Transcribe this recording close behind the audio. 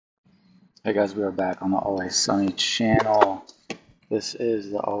Hey guys, we are back on the Always Sunny channel. This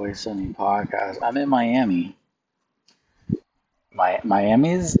is the Always Sunny podcast. I'm in Miami.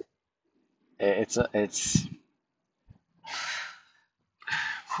 Miami's it's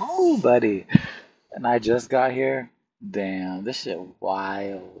whoo buddy. And I just got here. Damn, this shit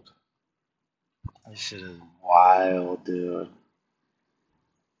wild. This shit is wild, dude.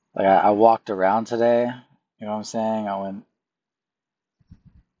 Like I walked around today. You know what I'm saying? I went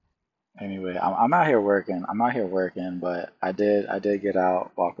anyway. I'm out here working. I'm out here working, but I did get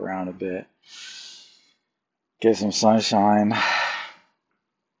out, walk around a bit, get some sunshine.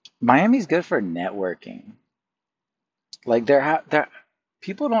 Miami's good for networking. Like there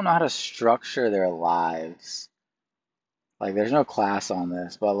people don't know how to structure their lives. Like there's no class on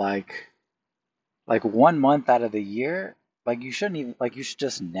this, but like 1 month out of the year, like you shouldn't even like you should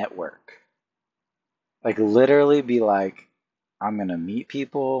just network. Like literally be like, I'm gonna meet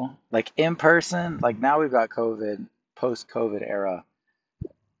people like in person. Like now we've got COVID, post-COVID era,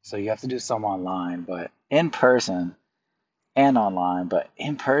 so you have to do some online, but in person and online, but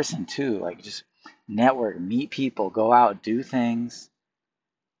in person too. Like just network, meet people, go out, do things.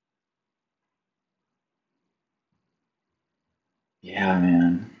 Yeah,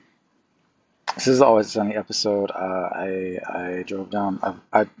 man. This is always a sunny episode. I drove down.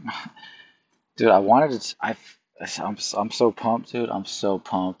 Dude, I wanted to. I'm so pumped, dude. I'm so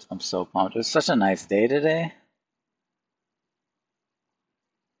pumped. I'm so pumped. It's such a nice day today.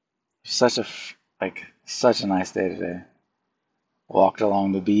 Such a nice day today. Walked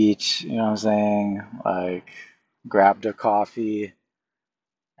along the beach. You know what I'm saying? Like grabbed a coffee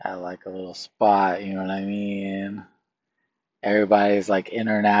at like a little spot. You know what I mean? Everybody's like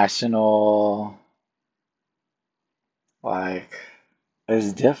international. Like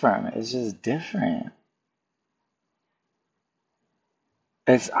it's different. It's just different.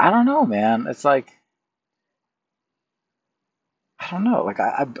 It's I don't know, man. It's like I don't know. Like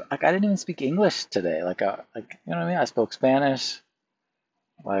I didn't even speak English today. Like you know what I mean? I spoke Spanish.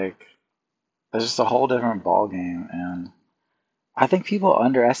 Like it's just a whole different ball game, and I think people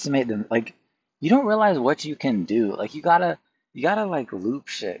underestimate them. Like you don't realize what you can do. Like you gotta like loop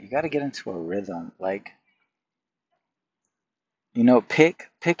shit. You gotta get into a rhythm. Like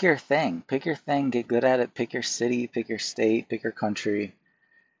pick your thing. Pick your thing. Get good at it. Pick your city. Pick your state. Pick your country,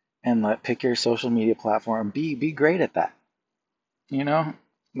 and let pick your social media platform. Be great at that. You know,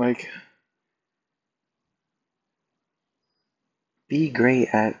 like. Be great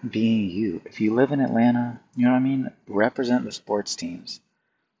at being you. If you live in Atlanta, you know what I mean? Represent the sports teams.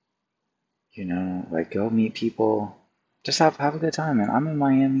 Like go meet people. Just have a good time, man. I'm in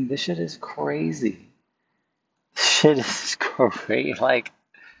Miami. This shit is crazy. Shit is great. Like,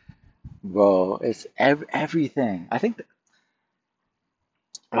 bro, it's everything.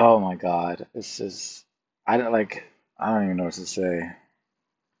 Oh my God. This is, I don't like, I don't even know what to say.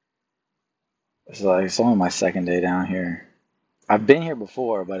 It's only my second day down here. I've been here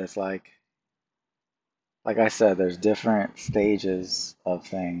before, but it's like I said, there's different stages of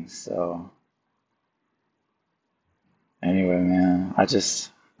things. So, anyway, man,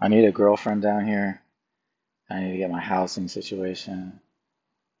 I need a girlfriend down here. I need to get my housing situation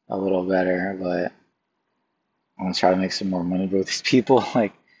a little better, but I'm gonna try to make some more money. But with these people,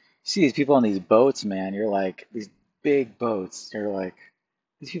 like, you see these people on these boats, man. You're like these big boats. You're like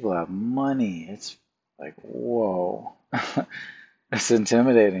these people have money. It's like whoa. It's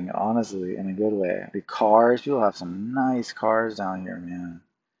intimidating, honestly, in a good way. The cars, people have some nice cars down here, man.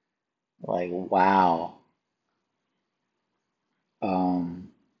 Like wow.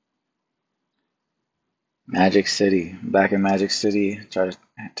 Um, Magic City. Back in Magic City, try to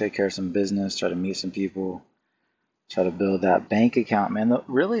take care of some business, try to meet some people, try to build that bank account, man.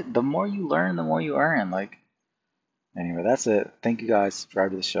 Really, the more you learn, the more you earn. Like, anyway, that's it. Thank you guys. Subscribe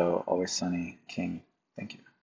to the show. Always Sunny King. Thank you.